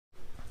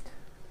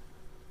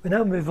We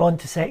now move on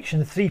to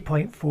section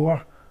 3.4,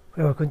 where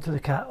we're going to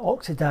look at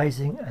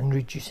oxidizing and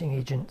reducing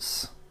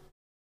agents.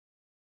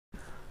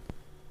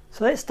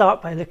 So let's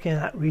start by looking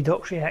at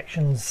redox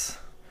reactions.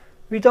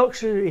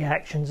 Redox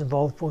reactions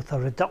involve both a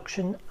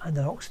reduction and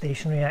an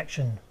oxidation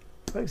reaction.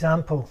 For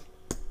example,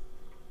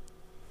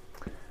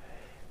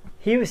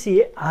 here we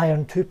see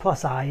iron 2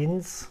 plus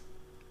ions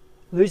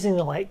losing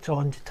an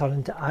electron to turn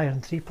into iron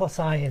 3 plus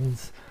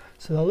ions.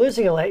 So they're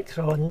losing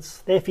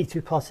electrons, the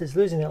Fe2 plus is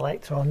losing an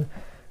electron,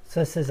 so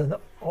this is an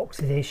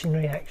oxidation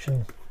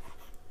reaction.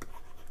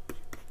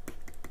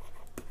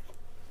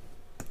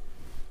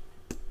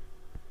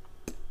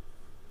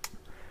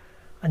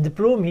 And the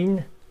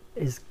bromine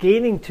is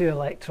gaining 2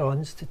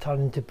 electrons to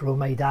turn into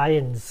bromide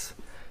ions.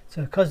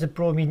 So because the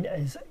bromine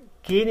is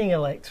gaining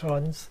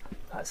electrons,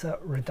 that's a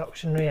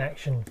reduction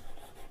reaction.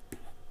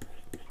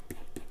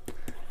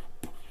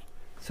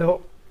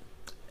 So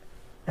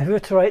if we were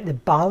to write the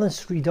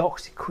balanced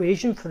redox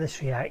equation for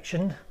this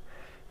reaction,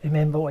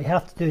 remember what you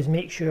have to do is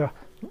make sure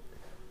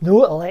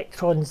no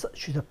electrons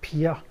should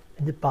appear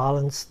in the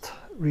balanced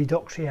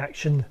redox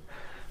reaction.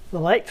 The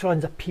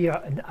electrons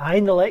appear in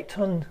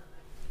ion-electron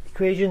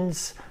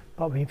equations,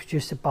 but when you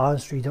produce the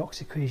balanced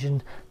redox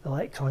equation, the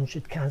electrons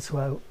should cancel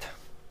out.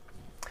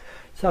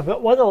 So I've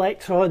got 1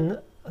 electron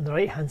on the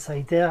right hand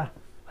side there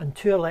and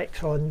 2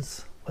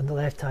 electrons on the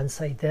left hand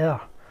side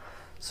there.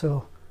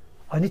 So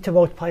I need to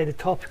multiply the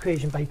top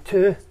equation by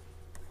 2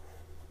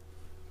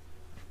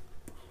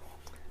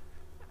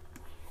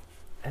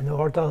 in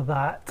order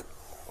that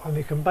when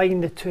we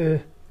combine the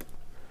two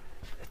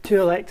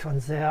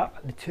electrons there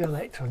and the 2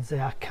 electrons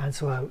there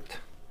cancel out.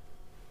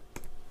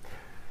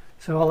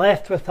 So we're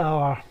left with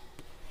our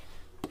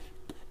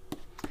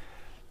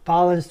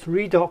balanced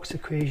redox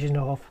equation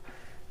of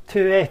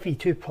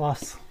 2Fe2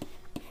 plus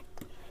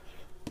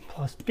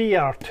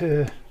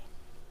Br2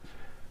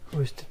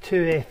 goes to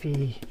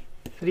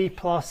 2Fe3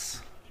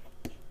 plus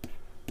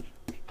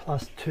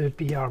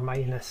 2Br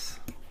minus.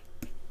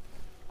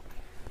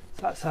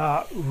 So that's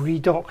our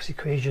redox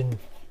equation.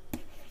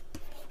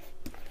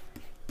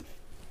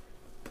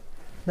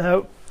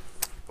 Now,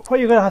 what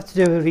you're going to have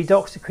to do with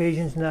redox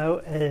equations now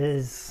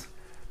is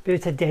be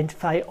able to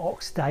identify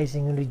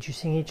oxidizing and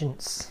reducing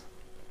agents.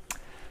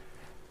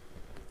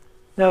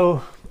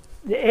 Now,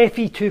 the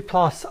Fe2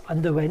 plus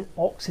underwent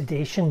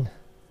oxidation.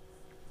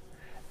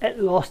 It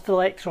lost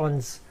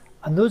electrons,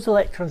 and those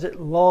electrons it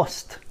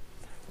lost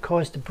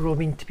caused the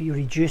bromine to be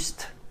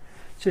reduced.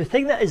 So the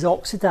thing that is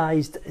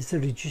oxidized is the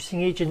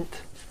reducing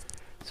agent.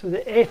 So the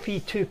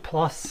Fe2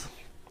 plus,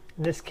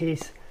 in this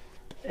case,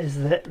 is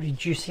the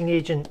reducing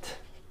agent.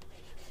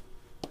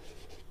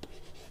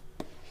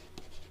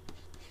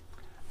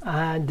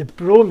 And the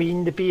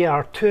bromine, the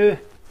Br2,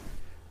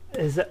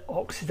 is the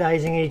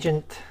oxidizing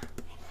agent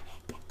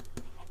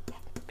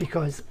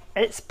because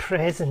its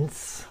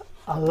presence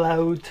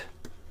allowed,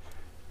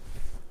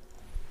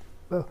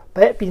 well,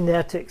 by it being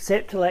there to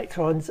accept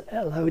electrons, it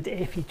allowed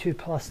Fe2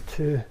 plus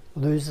to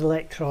lose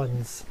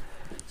electrons.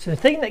 So the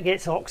thing that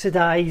gets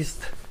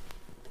oxidized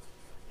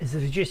is the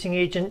reducing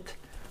agent,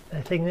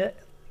 and the thing that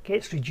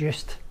gets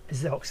reduced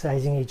is the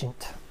oxidizing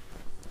agent.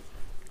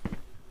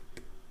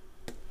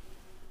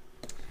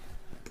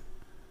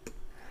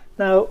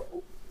 Now,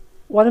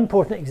 one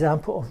important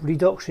example of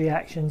redox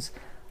reactions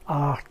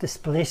are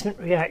displacement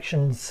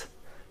reactions.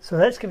 So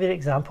let's give you an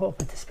example of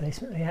a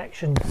displacement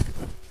reaction.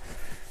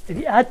 If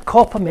you add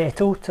copper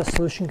metal to a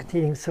solution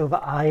containing silver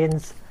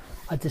ions,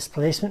 a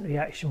displacement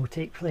reaction will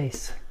take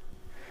place.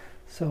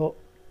 So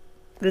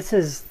this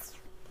is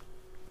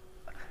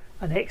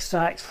an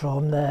extract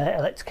from the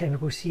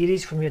electrochemical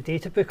series from your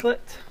data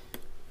booklet.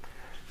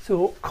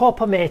 So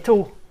copper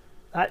metal,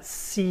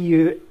 that's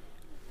Cu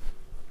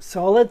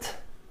solid,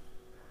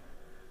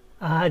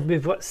 and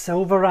we've got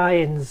silver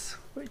ions,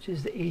 which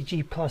is the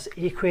Ag plus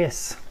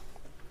aqueous.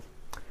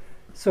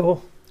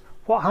 So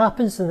what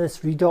happens in this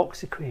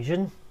redox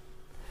equation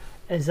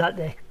is that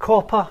the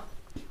copper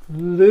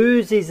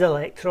loses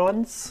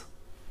electrons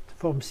to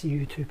form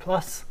Cu2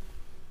 plus.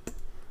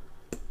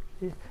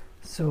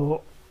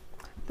 So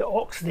the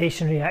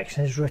oxidation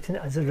reaction is written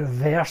as a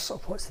reverse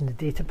of what's in the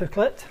data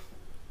booklet.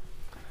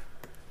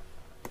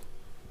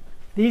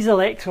 These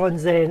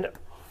electrons then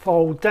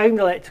fall down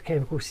the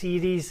electrochemical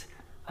series,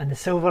 and the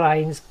silver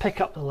ions pick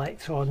up the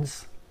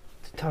electrons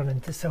to turn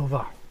into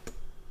silver.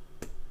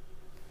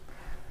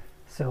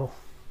 So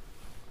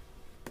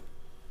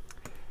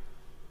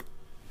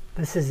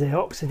this is the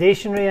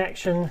oxidation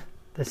reaction,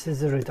 this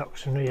is the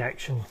reduction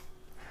reaction.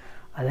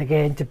 And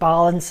again, to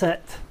balance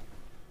it,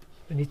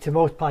 we need to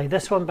multiply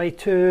this one by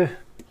 2.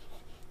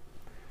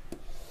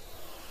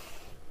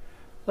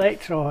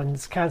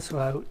 Electrons cancel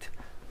out,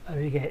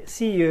 and we get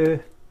Cu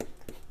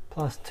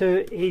plus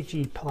 2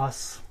 Ag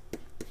plus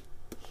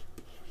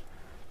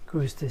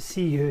goes to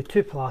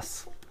Cu2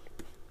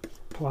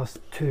 plus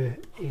 2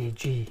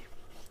 Ag.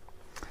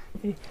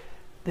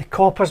 The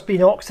copper's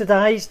been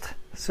oxidized,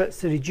 so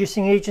it's the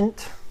reducing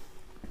agent.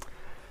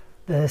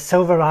 The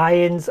silver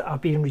ions are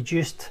being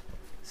reduced,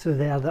 so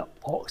they're the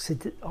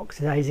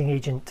oxidizing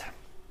agent.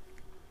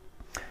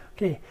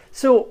 Okay,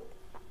 so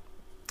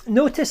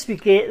notice we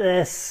get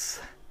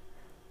this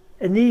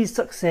in these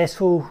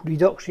successful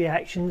redox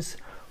reactions.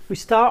 We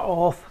start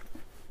off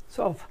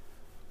sort of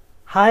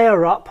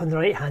higher up on the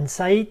right hand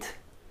side.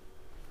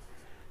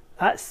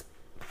 That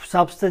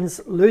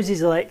substance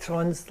loses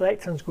electrons, the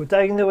electrons go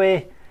down the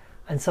way,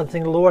 and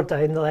something lower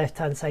down the left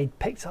hand side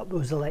picks up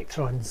those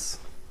electrons.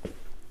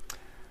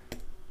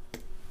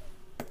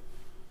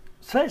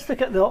 So let's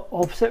look at the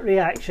opposite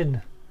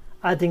reaction,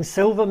 adding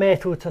silver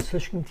metal to a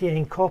solution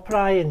containing copper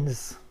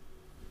ions.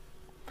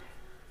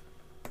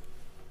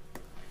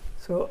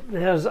 So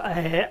there's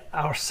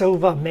our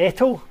silver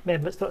metal.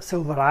 Remember, it's not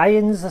silver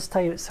ions this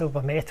time, it's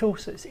silver metal,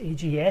 so it's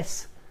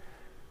AgS.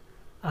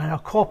 And our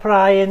copper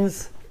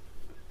ions,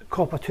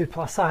 copper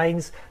 2+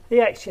 ions,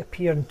 they actually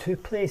appear in two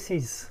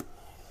places.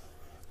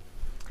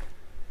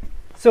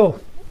 So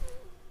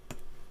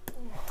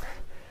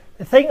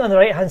the thing on the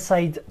right hand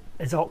side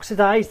is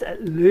oxidised,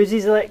 it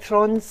loses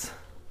electrons.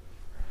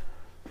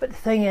 But the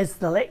thing is,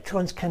 the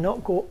electrons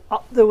cannot go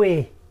up the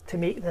way to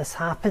make this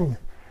happen.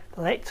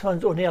 The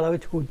electrons only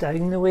allowed to go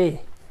down the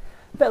way.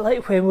 A bit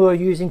like when we were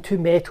using two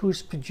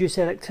metals to produce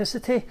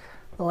electricity,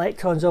 the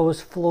electrons always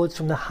flowed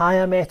from the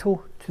higher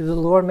metal to the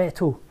lower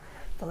metal.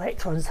 The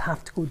electrons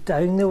have to go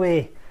down the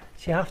way,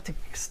 so you have to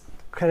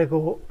kind of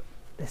go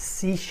the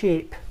C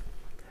shape.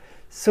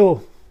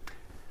 So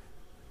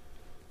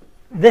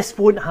this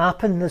won't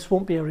happen, this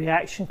won't be a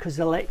reaction because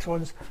the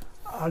electrons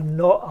are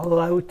not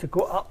allowed to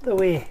go up the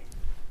way.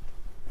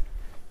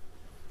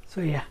 So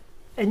yeah,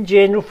 in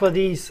general for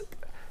these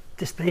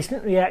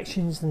displacement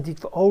reactions, indeed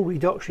for all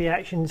redox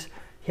reactions,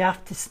 you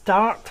have to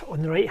start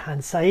on the right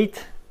hand side.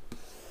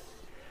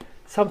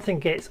 Something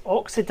gets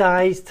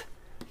oxidised,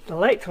 the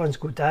electrons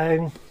go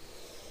down,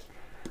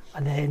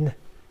 and then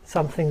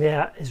something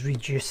there is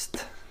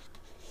reduced.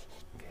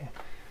 Okay.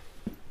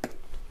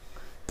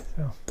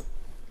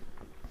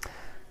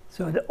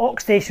 So the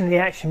oxidation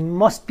reaction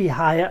must be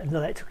higher in the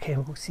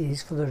electrochemical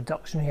series for the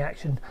reduction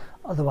reaction,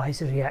 otherwise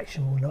the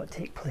reaction will not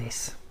take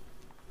place.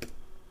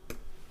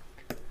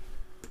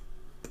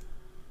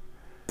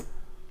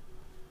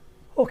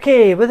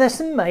 Okay, with this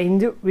in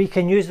mind, we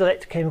can use the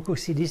electrochemical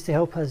series to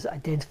help us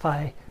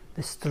identify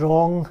the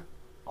strong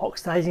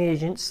oxidizing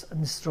agents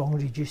and the strong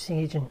reducing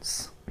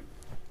agents.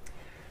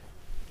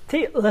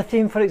 Take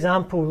lithium for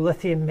example,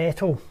 lithium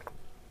metal.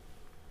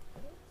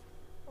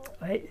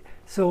 Right,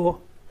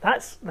 so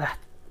that's the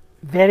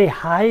very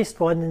highest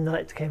one in the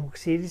electrochemical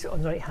series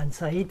on the right hand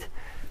side.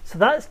 So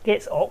that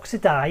gets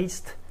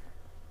oxidized.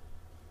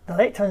 The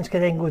electrons can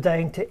then go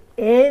down to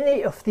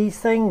any of these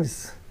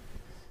things.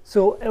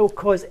 So it will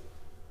cause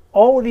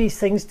all these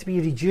things to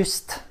be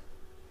reduced.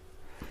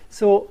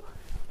 So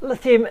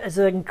lithium is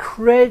an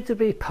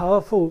incredibly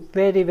powerful,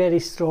 very,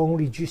 very strong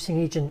reducing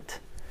agent.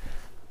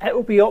 It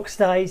will be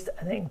oxidized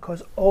and it can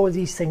cause all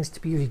these things to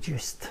be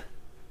reduced.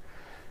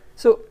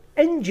 So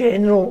in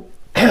general,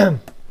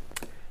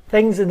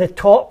 things in the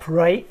top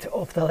right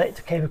of the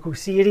electrochemical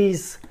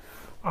series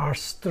are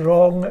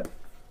strong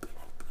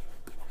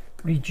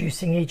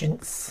reducing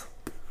agents.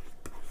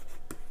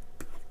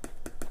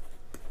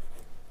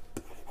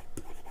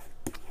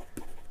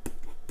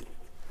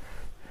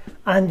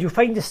 And you'll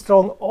find the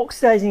strong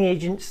oxidizing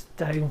agents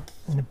down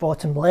in the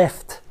bottom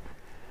left.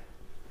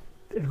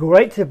 If we go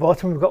right to the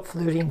bottom, we've got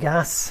fluorine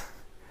gas.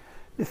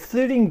 The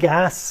fluorine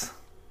gas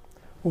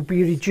will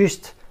be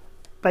reduced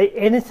by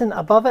anything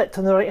above it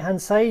on the right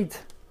hand side,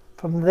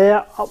 from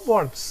there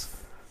upwards.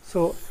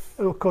 So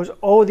it will cause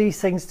all these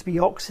things to be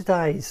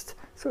oxidized.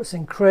 So it's an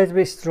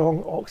incredibly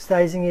strong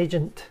oxidizing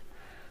agent.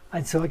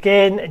 And so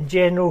again, in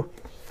general,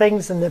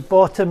 things in the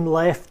bottom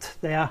left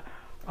there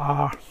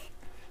are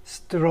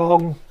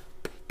strong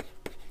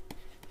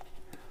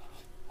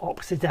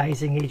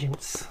oxidizing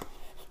agents.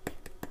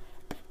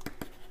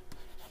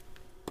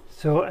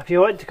 So if you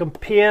want to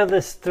compare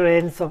the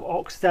strength of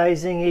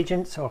oxidizing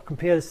agents or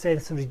compare the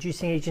strength of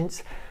reducing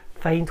agents,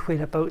 find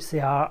whereabouts they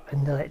are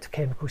in the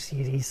electrochemical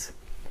series.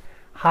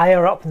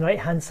 Higher up on the right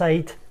hand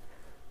side,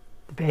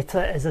 the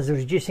better it is as a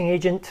reducing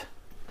agent.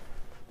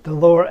 The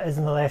lower it is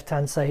on the left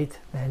hand side,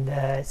 then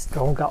the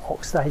stronger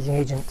oxidizing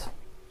agent.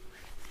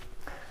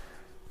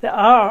 There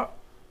are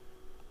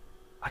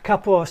a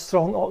couple of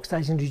strong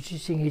oxidizing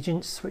reducing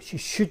agents which you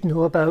should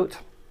know about,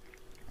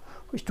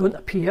 which don't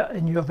appear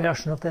in your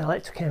version of the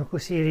electrochemical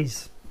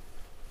series.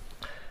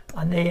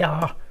 And they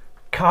are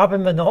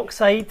carbon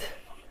monoxide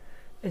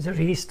is a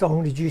really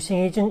strong reducing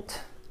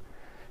agent.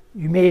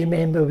 You may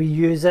remember we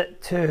use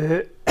it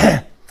to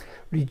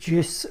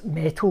reduce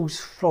metals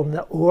from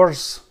the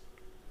ores.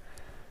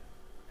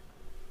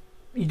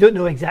 You don't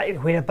know exactly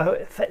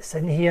whereabout it fits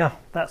in here,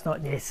 that's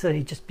not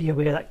necessary, just be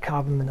aware that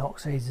carbon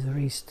monoxide is a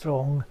really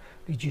strong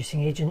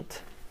reducing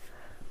agent.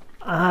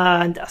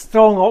 And a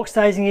strong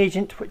oxidizing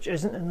agent, which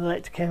isn't in the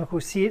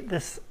electrochemical series,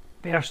 this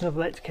version of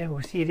the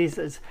electrochemical series,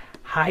 is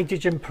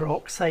hydrogen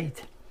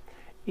peroxide,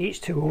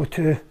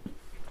 H2O2.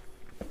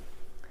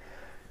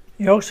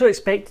 You're also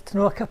expected to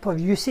know a couple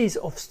of uses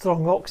of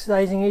strong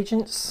oxidizing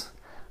agents,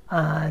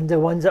 and the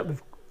ones that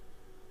we've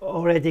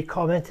already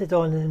commented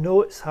on in the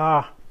notes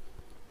are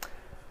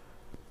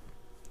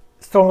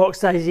Strong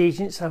oxidizing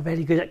agents are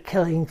very good at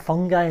killing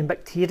fungi and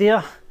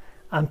bacteria,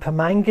 and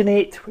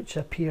permanganate, which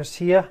appears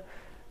here,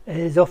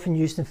 is often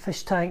used in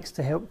fish tanks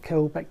to help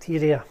kill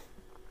bacteria.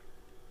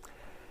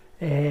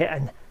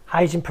 And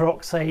hydrogen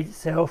peroxide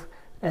itself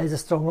is a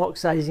strong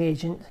oxidizing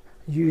agent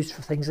used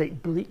for things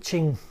like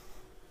bleaching.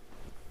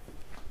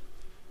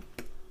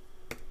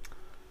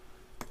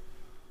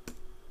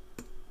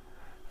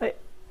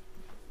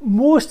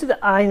 Most of the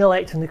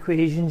ion-electron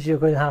equations you're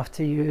going to have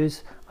to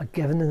use are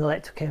given in the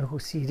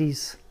electrochemical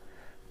series,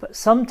 but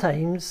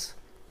sometimes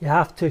you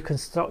have to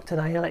construct an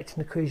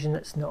ion-electron equation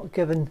that's not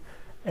given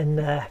in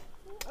the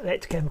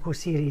electrochemical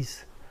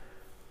series.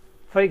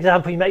 For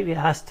example, you might be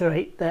asked to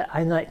write the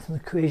ion-electron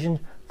equation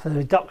for the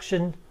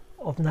reduction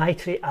of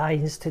nitrate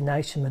ions to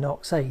nitrogen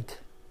monoxide.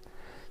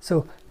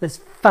 So there's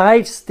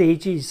 5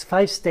 stages,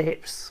 5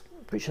 steps,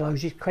 which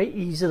allows you to quite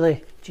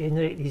easily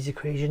generate these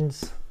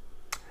equations.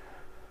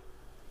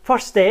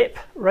 First step,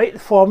 write the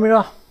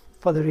formula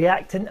for the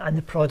reactant and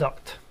the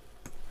product.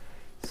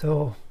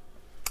 So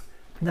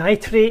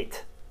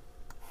nitrate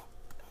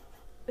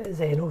is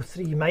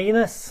NO3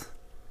 minus,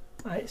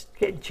 and it's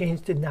getting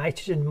changed to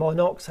nitrogen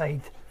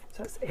monoxide,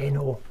 so that's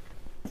NO.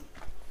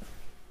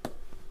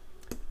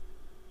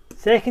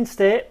 Second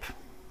step,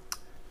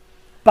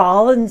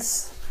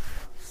 balance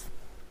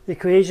the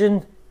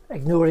equation,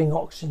 ignoring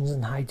oxygens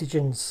and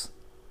hydrogens.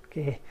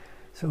 Okay,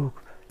 so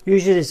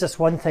usually there's just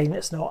one thing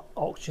that's not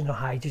oxygen or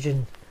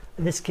hydrogen.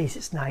 In this case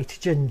it's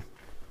nitrogen.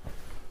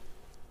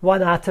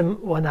 One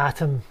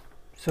atom,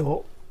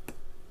 so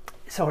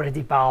it's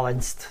already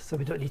balanced, so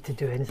we don't need to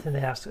do anything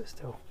there, so it's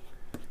still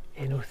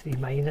NO3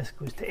 minus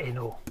goes to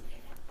NO.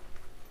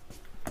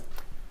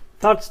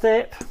 Third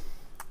step,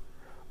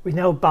 we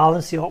now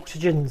balance the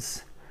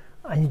oxygens,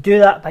 and you do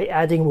that by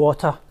adding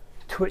water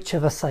to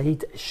whichever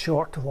side is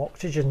short of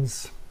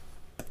oxygens.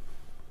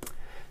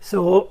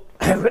 So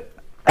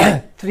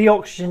 3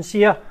 oxygens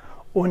here,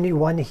 only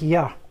 1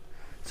 here,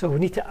 so we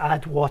need to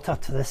add water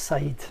to this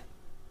side.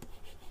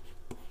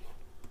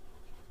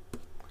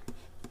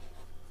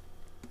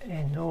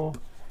 NO,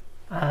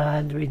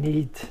 and we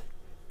need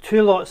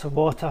 2 lots of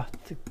water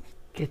to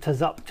get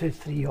us up to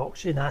 3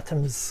 oxygen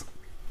atoms.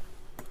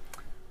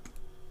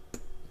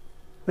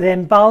 We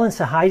then balance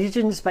the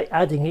hydrogens by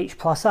adding H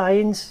plus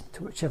ions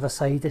to whichever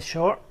side is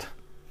short.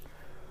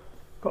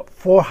 Got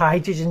 4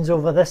 hydrogens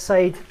over this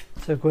side,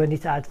 so we're going to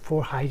need to add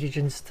 4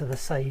 hydrogens to the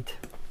side.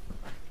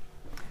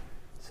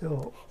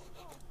 So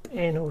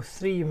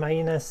NO3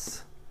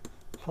 minus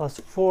plus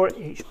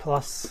 4H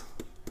plus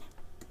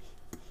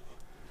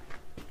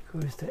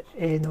goes to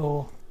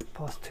NO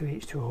plus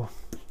 2H2O.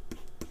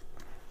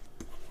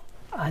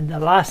 And the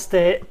last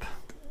step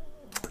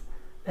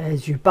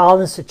is you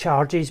balance the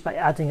charges by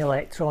adding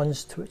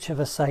electrons to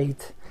whichever side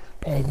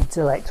needs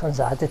electrons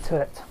added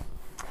to it.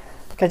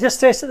 Can I just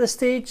stress at this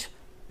stage,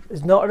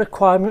 there's not a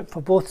requirement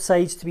for both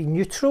sides to be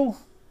neutral.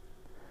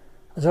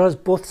 As long as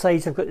both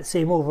sides have got the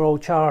same overall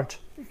charge.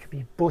 It could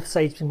be both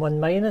sides being 1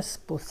 minus,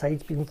 both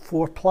sides being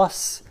 4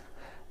 plus.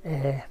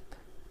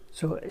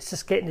 So it's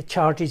just getting the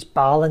charges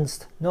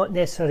balanced, not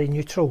necessarily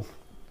neutral.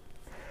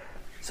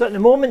 So at the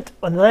moment,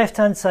 on the left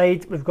hand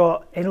side, we've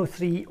got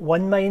NO3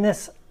 1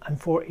 minus and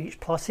 4 H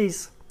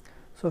pluses.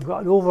 So we've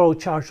got an overall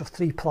charge of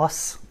 3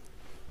 plus.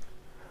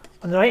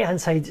 On the right hand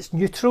side, it's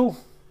neutral.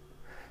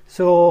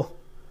 So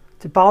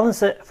to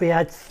balance it, if we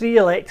add 3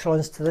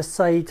 electrons to this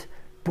side,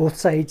 both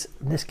sides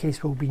in this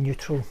case will be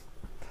neutral.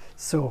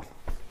 So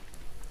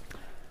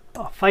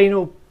our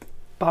final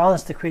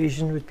balanced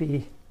equation would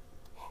be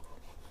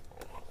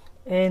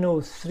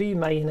NO3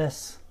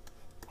 minus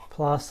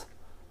plus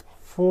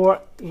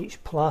 4H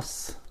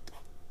plus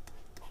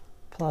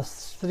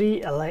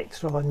 3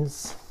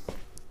 electrons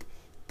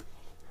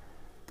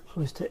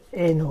goes to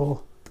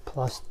NO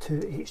plus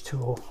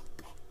 2H2O.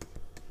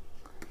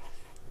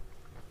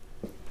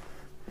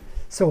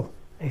 So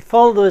if you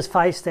follow those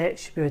 5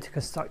 steps, you'll be able to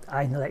construct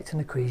ion-electron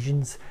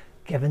equations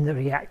given the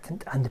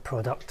reactant and the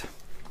product.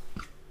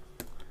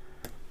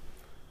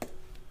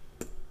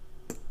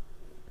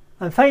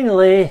 And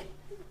finally,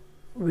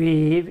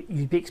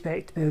 you'd be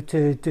expected to be able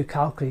to do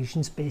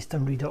calculations based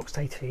on redox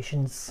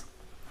titrations.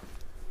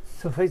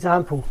 So for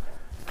example,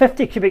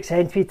 50 cubic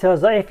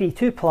centimetres of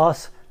Fe2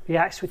 plus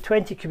reacts with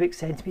 20 cubic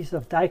centimetres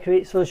of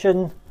dichromate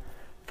solution.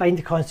 Find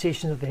the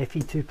concentration of the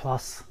Fe2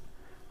 plus,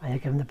 and you're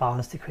given the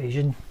balanced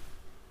equation.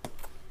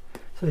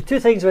 So the 2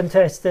 things we're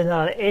interested in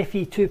are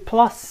Fe2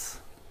 plus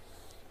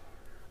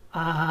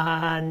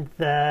and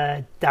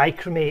the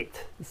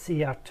dichromate,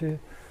 the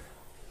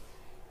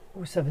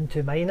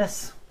Cr2O72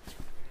 minus,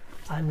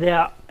 and they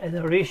are in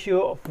a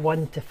ratio of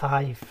 1 to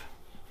 5.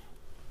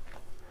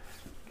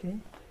 Okay.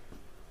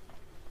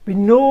 We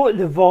know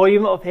the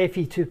volume of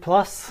Fe2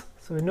 plus,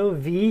 so we know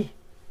V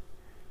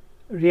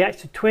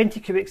reacts to 20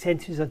 cubic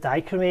centimetres of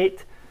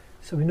dichromate,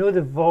 so we know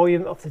the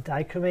volume of the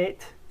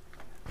dichromate,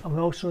 and we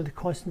also know the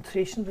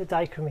concentration of the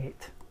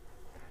dichromate,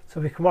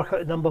 so we can work out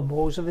the number of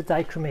moles of the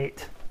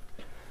dichromate.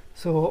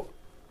 So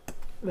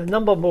the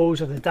number of moles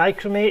of the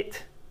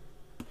dichromate,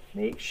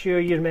 make sure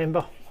you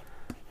remember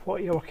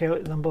what you're working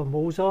out the number of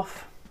moles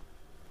of.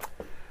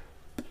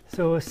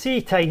 So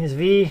C times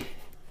V,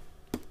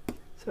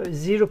 so it's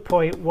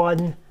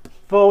 0.1,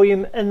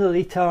 volume in the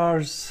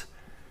litres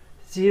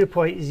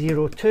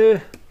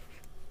 0.02,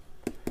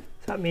 so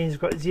that means we've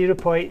got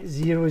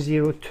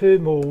 0.002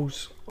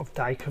 moles of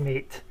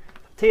dichromate.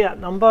 Take that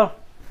number,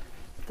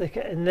 stick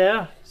it in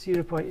there,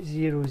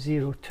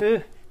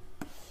 0.002.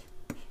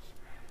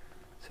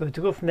 So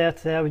to go from there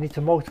to there we need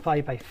to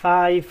multiply by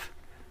 5,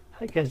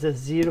 that gives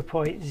us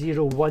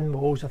 0.01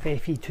 moles of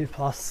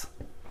Fe2+.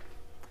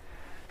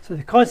 So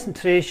the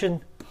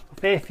concentration of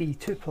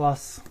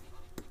Fe2+,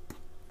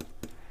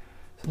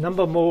 so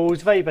number of moles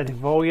divided by the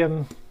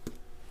volume,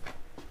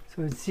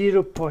 so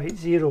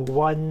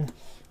 0.01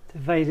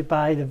 divided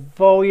by the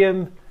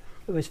volume,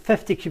 it was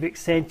 50 cubic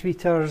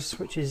centimetres,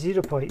 which is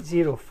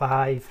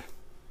 0.05,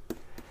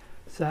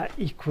 so that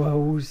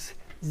equals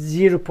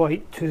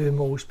 0.2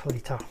 moles per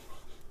litre.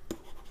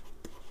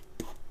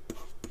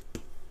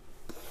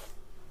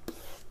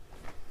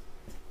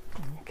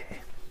 Okay.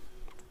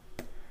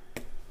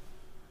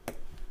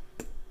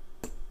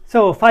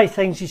 So 5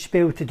 things you should be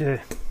able to do.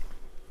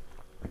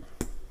 You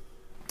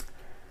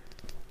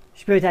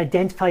should be able to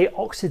identify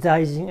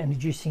oxidising and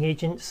reducing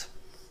agents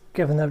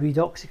given a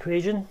redox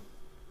equation.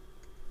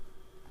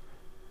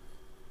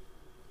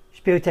 You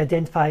should be able to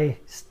identify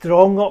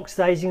strong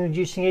oxidising and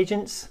reducing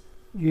agents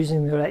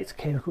using the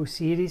electrochemical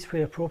series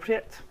where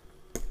appropriate.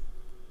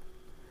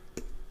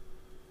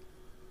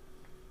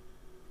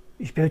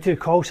 You should be able to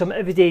recall some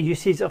everyday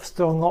uses of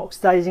strong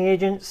oxidising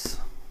agents.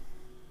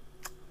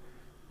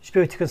 You should be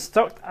able to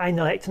construct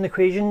ion-electron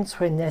equations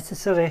when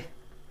necessary.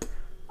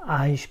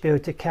 And you should be able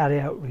to carry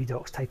out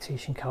redox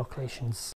titration calculations.